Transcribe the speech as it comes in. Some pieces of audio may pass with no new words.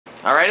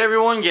Alright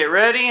everyone, get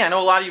ready. I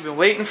know a lot of you have been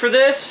waiting for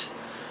this.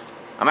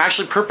 I'm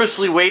actually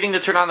purposely waiting to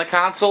turn on the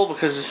console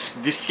because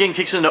this game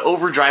kicks into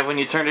overdrive when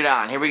you turn it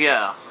on. Here we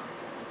go.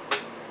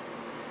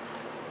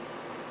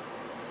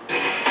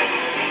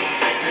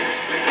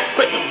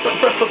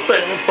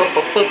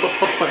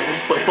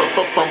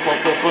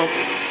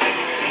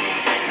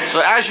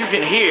 So as you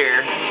can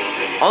hear,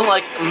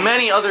 unlike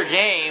many other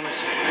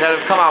games that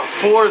have come out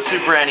for the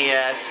Super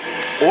NES,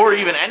 or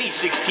even any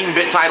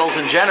 16-bit titles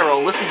in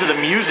general, listen to the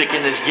music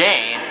in this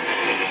game.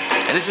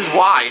 And this is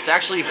why. It's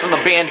actually from the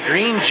band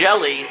Green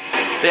Jelly.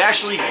 They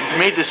actually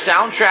made the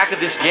soundtrack of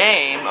this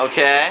game,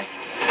 okay?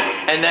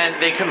 And then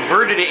they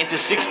converted it into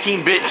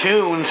 16-bit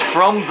tunes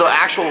from the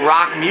actual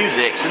rock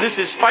music. So this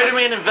is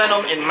Spider-Man and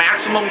Venom in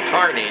maximum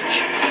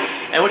carnage.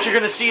 And what you're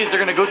going to see is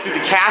they're going to go through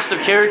the cast of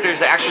characters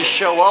that actually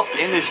show up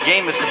in this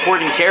game as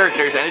supporting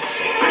characters, and it's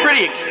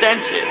pretty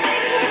extensive.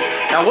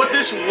 Now what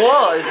this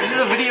is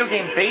a video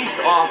game based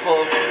off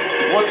of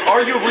what's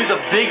arguably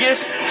the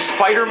biggest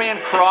Spider-Man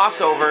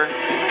crossover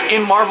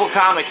in Marvel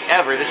Comics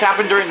ever. This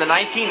happened during the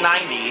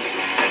 1990s,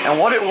 and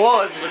what it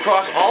was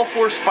across all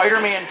 4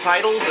 Spider-Man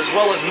titles, as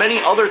well as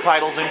many other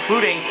titles,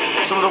 including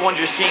some of the ones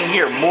you're seeing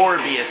here,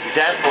 Morbius,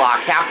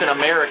 Deathlock, Captain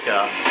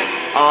America.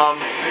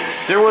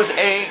 There was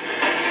a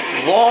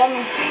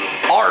long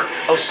arc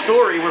of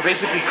story where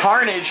basically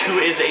Carnage, who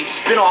is a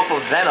spin-off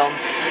of Venom,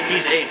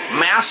 he's a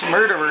mass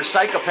murderer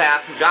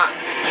psychopath who got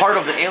part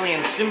of the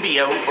alien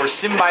symbiote,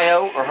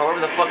 or however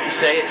the fuck you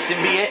say it,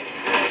 symbiote,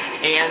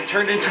 and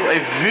turned into a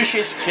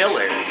vicious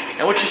killer.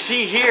 And what you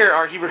see here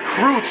are he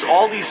recruits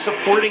all these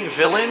supporting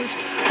villains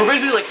who are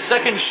basically like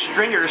second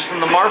stringers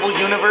from the Marvel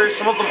Universe.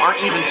 Some of them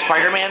aren't even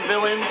Spider-Man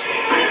villains.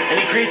 And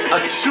he creates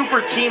a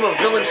super team of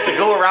villains to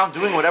go around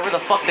doing whatever the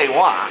fuck they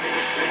want.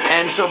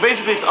 And so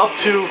basically it's up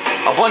to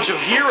a bunch of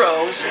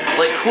heroes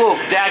like Cloak,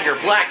 Dagger,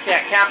 Black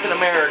Cat, Captain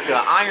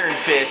America, Iron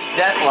Fist,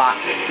 Deathlock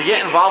to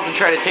get involved and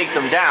try to take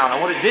them down.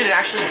 And what it did, it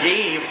actually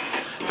gave,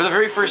 for the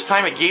very first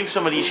time, it gave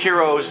some of these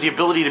heroes the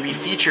ability to be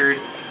featured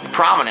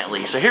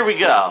prominently. So here we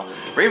go.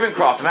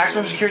 Ravencroft, a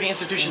maximum security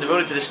institution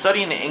devoted to the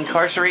study and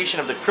incarceration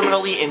of the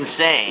criminally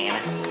insane.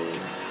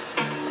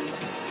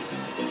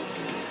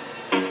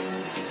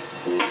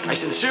 I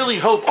sincerely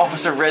hope,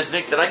 Officer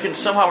Resnick, that I can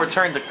somehow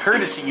return the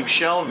courtesy you've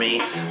shown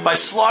me by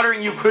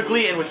slaughtering you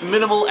quickly and with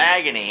minimal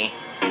agony.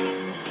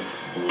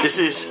 This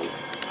is,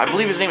 I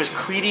believe his name is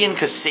Cledian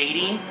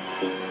Cassady.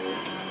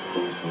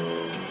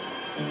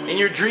 In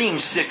your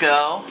dreams,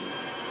 sicko.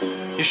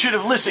 You should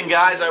have listened,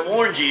 guys, I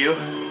warned you.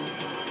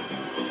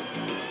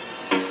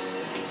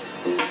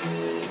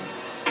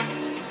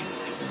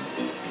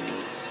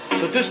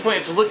 So at this point,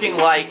 it's looking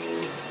like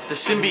the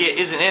symbiote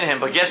isn't in him,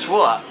 but guess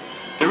what?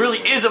 There really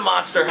is a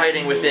monster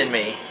hiding within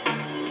me.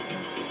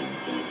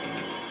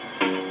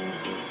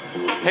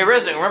 Hey,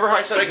 Resnick, remember how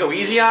I said I'd go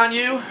easy on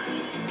you?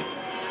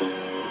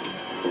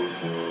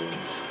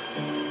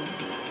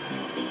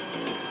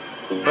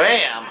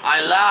 Bam!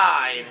 I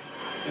lied.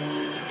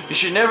 You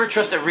should never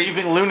trust a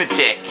raving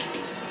lunatic.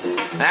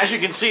 And as you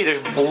can see,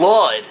 there's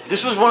blood.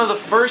 This was one of the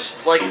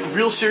first, like,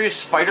 real serious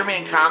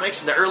Spider-Man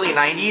comics in the early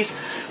 90s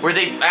where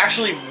they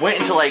actually went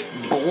into, like,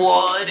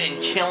 blood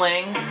and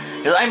killing.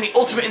 I'm the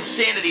ultimate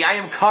insanity. I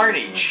am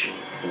Carnage.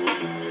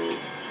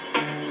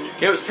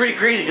 It was pretty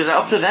crazy because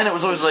up to then it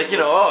was always like,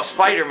 oh,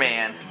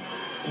 Spider-Man.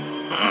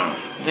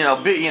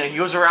 He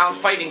goes around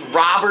fighting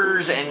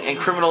robbers and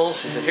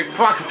criminals. He said, here,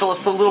 come on, Phil,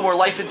 let's put a little more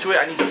life into it.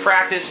 I need to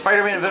practice.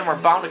 Spider-Man and Venom are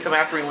bound to come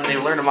after me when they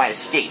learn of my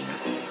escape.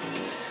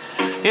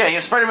 Yeah,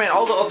 Spider-Man,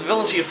 all the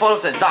villains he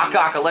fought with, Doc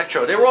Ock,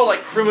 Electro, they were all like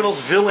criminals,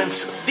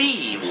 villains,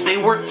 thieves. They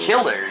weren't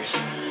killers.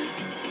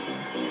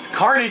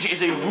 Carnage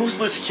is a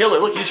ruthless killer.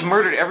 Look, he just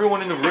murdered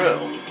everyone in the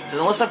room. He says,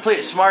 unless I play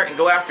it smart and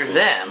go after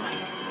them.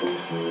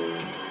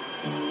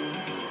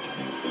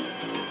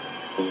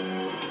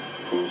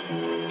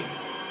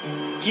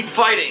 Keep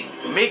fighting.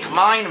 Make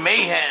mine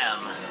mayhem.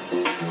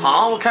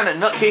 Huh? What kind of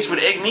nutcase would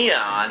egg me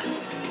on?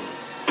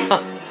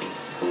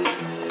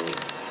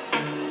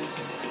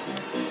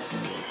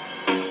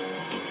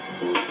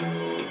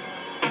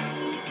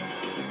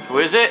 Who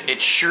is it?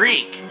 It's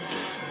Shriek.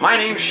 My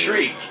name's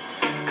Shriek.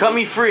 Cut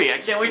me free. I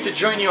can't wait to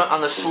join you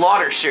on the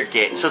slaughter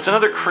circuit. So it's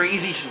another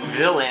crazy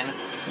villain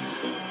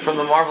from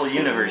the Marvel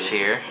Universe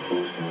here.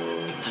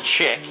 It's a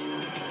chick.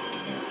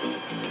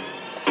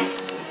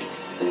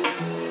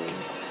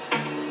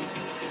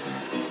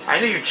 I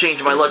knew you'd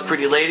change my luck,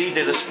 pretty lady.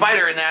 There's a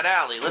spider in that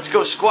alley. Let's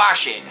go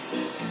squash it.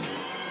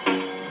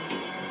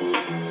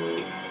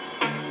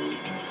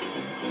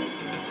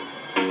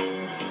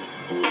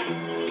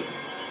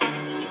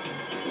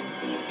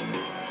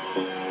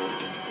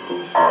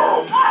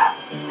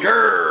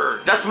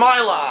 Grrr, that's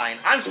my line.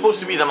 I'm supposed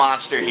to be the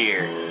monster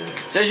here.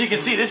 So as you can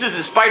see, this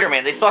isn't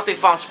Spider-Man. They thought they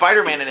found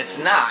Spider-Man, and it's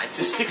not. It's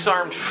a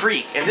 6-armed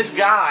freak. And this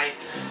guy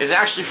is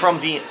actually from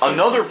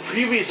another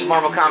previous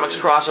Marvel Comics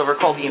crossover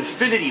called the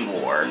Infinity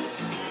War.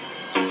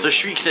 So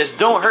Shriek says,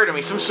 don't hurt him.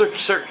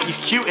 He's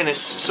cute in a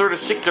sort of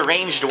sick,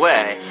 deranged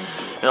way.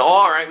 And,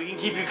 alright, we can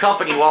keep you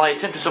company while I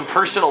attend to some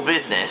personal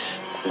business.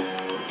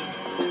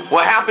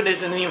 what happened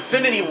is in the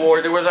Infinity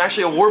War, there was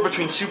actually a war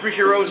between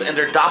superheroes and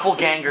their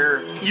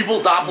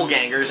evil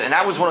doppelgangers, and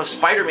that was one of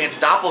Spider-Man's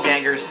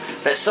doppelgangers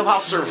that somehow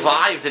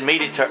survived and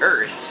made it to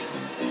Earth.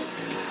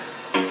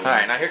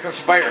 Alright, now here comes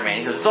Spider-Man,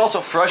 because it's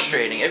also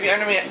frustrating. Every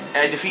enemy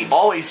I defeat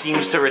always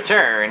seems to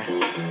return.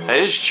 That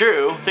is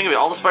true. Think of it,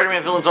 all the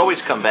Spider-Man villains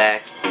always come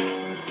back.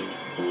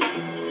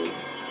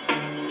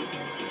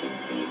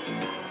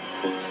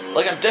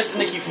 Like I'm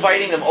destined to keep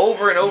fighting them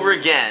over and over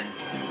again.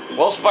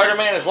 Well,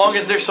 Spider-Man, as long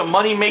as there's some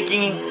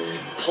money-making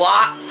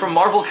plot from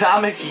Marvel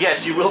Comics,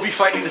 yes, you will be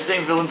fighting the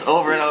same villains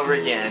over and over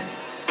again.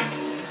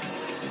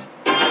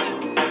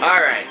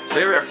 Alright, so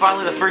here we are,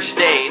 finally the first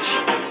stage.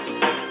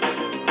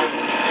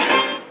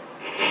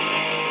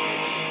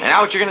 And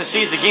now what you're going to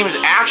see is the game is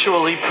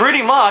actually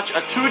pretty much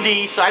a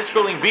 2D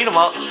side-scrolling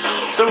beat-em-up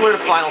similar to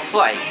Final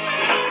Fight.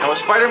 Now what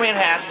Spider-Man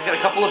has, he's got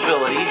a couple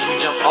abilities. He can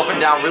jump up and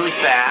down really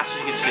fast, as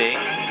you can see.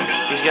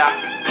 He's got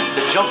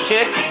the jump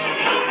kick,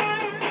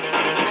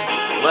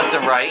 left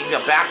and right. He's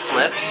got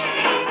backflips.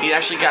 He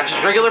actually got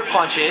just regular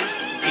punches.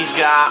 He's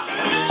got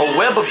a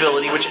web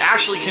ability, which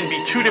actually can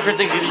be two different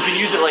things. Either you can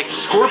use it like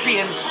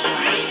Scorpion's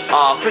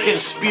freaking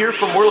spear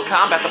from Mortal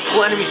Kombat to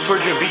pull enemies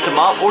towards you and beat them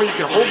up, or you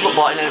can hold the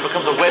button and it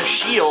becomes a web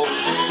shield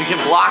you can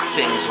block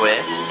things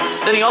with.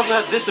 Then he also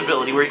has this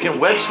ability where you can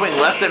web swing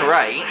left and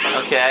right.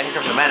 Okay, here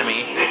comes some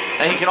enemies.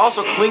 And he can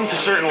also cling to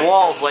certain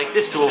walls like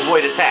this to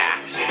avoid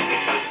attacks.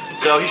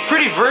 So he's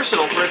pretty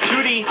versatile for a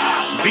 2D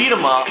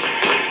beat-em-up.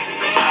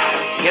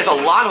 He has a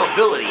lot of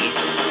abilities,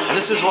 and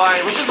this is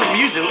why. Listen to the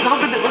music.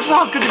 Listen to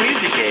how good the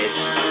music is.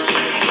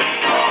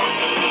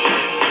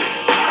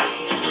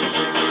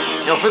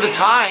 You know, for the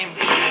time,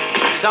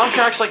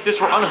 soundtracks like this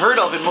were unheard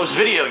of in most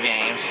video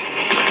games.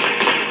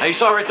 Now you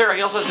saw right there,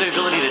 he also has the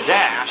ability to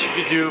dash. You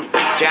could do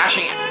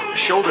dashing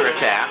shoulder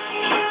attack.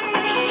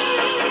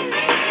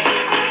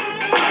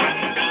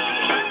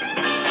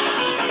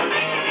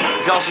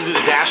 You can also do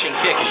the dashing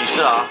kick, as you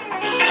saw,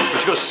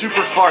 which goes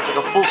super far. It's like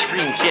a full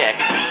screen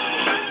kick.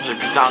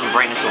 Down the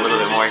brightness a little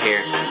bit more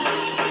here.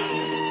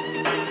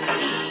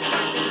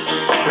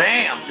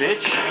 Bam,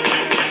 bitch.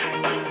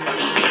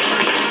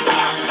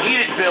 Eat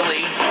it,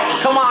 Billy.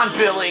 Come on,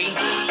 Billy.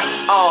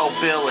 Oh,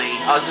 Billy.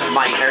 Oh, this is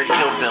Mike. I already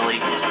killed Billy.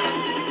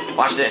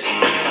 Watch this.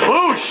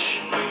 Boosh!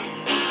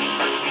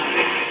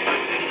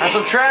 Have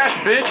some trash,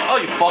 bitch. Oh,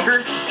 you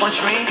fucker.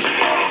 Punch me.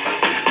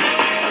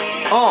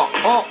 Oh.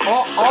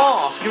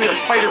 So give me the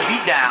spider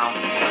beatdown.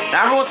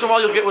 Now, every once in a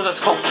while, you'll get what's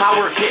called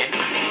power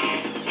hits.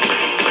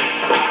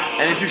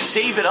 And if you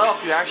save it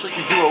up, you actually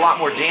can do a lot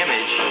more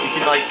damage. You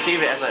can like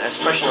save it as a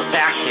special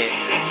attack hit.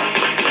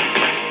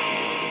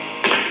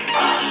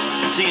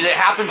 See, that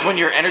happens when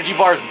your energy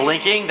bar is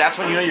blinking. That's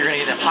when you know you're going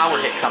to get that power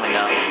hit coming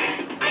up.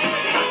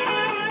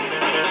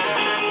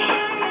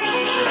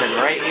 So we're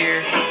heading right here.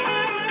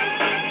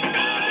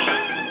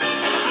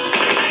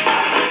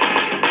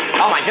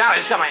 Oh my god,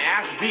 I just got my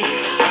ass beat.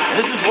 And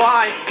this is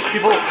why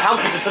people tout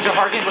this is such a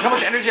hard game. Look how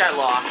much energy I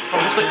lost from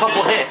just a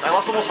couple hits. I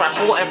lost almost my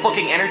whole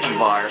fucking energy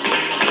bar.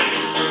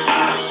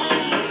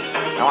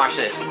 Now watch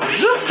this.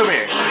 Zoop, come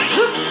here.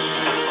 Zoop.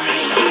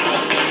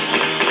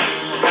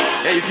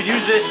 Yeah, you could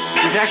use this.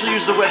 You can actually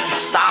use the web to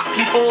stop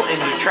people in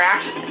your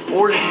tracks,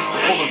 or you can use it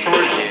to pull them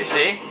towards you,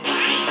 see?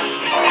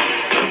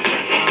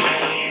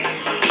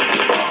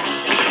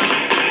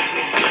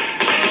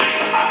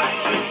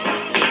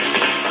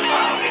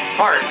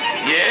 Heart.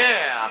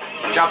 Yeah!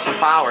 Drop some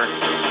power.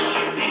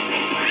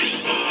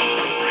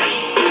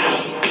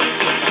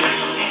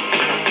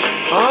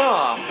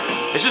 Oh.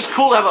 It's just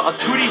cool to have a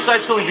 2D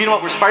side-scrolling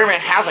beat-em-up where Spider-Man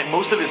has like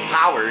most of his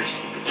powers.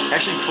 He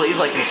actually plays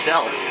like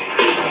himself.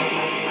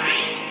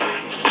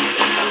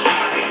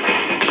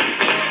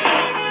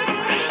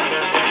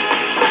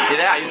 See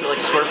that? I use it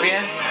like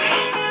Scorpion.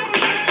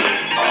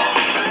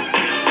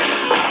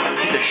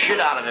 Beat the shit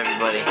out of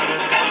everybody.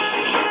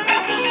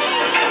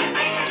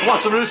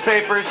 Want some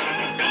newspapers?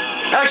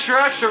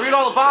 Extra, extra, read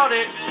all about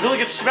it. Billy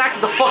gets smacked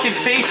in the fucking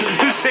face with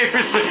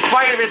newspapers, but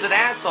Spider-Man's an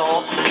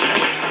asshole.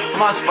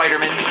 Come on,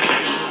 Spider-Man.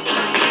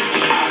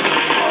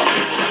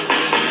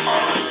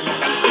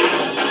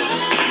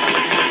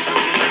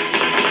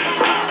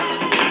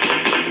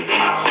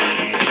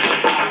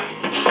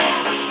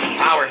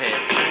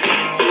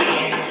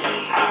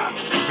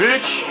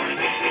 Bitch!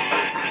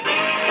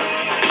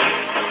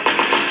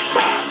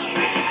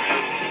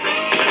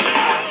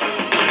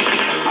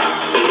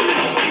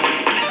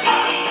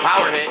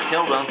 Power hit,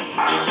 killed him.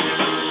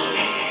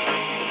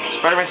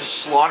 Spider-Man's just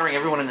slaughtering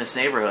everyone in this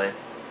neighborhood.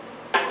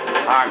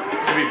 Alright,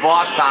 it's gonna be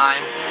boss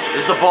time.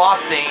 This is the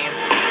boss theme.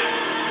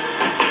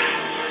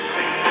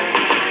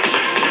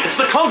 It's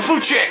the Kung Fu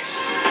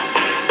Chicks!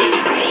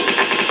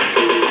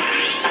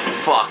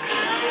 Fuck.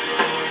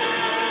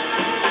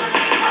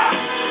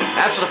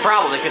 That's the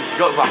problem, they can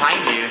go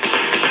behind you.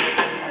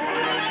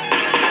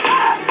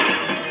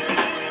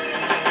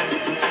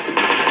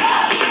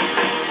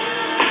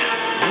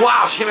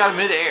 Wow, she came out of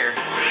midair.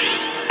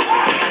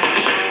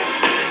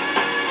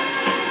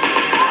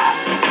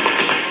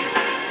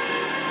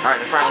 Alright,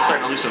 they're finally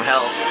starting to lose some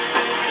health.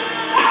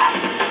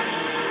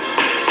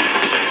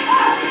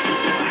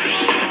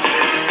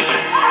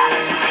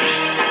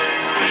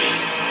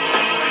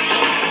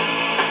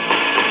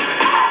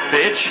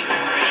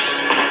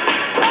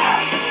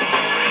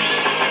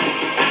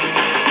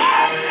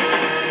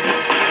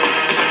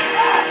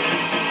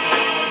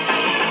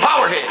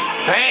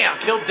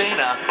 killed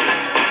Dana.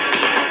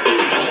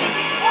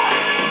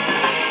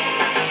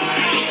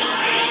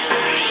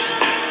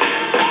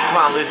 Come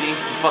on, Lizzie, you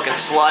fucking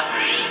slut.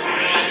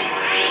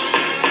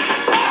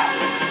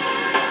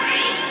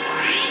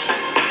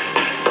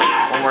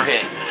 One more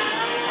hit.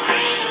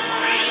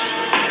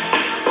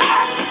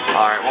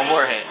 Alright, one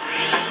more hit.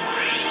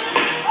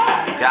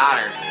 Got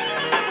her.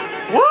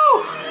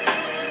 Woo!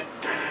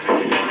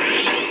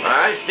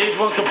 Alright, stage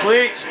 1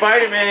 complete.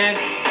 Spider-Man.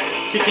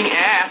 Kicking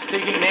ass,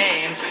 taking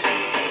names.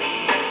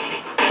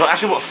 Don't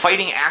ask me what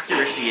fighting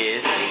accuracy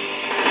is.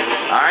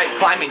 Alright,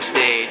 climbing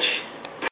stage.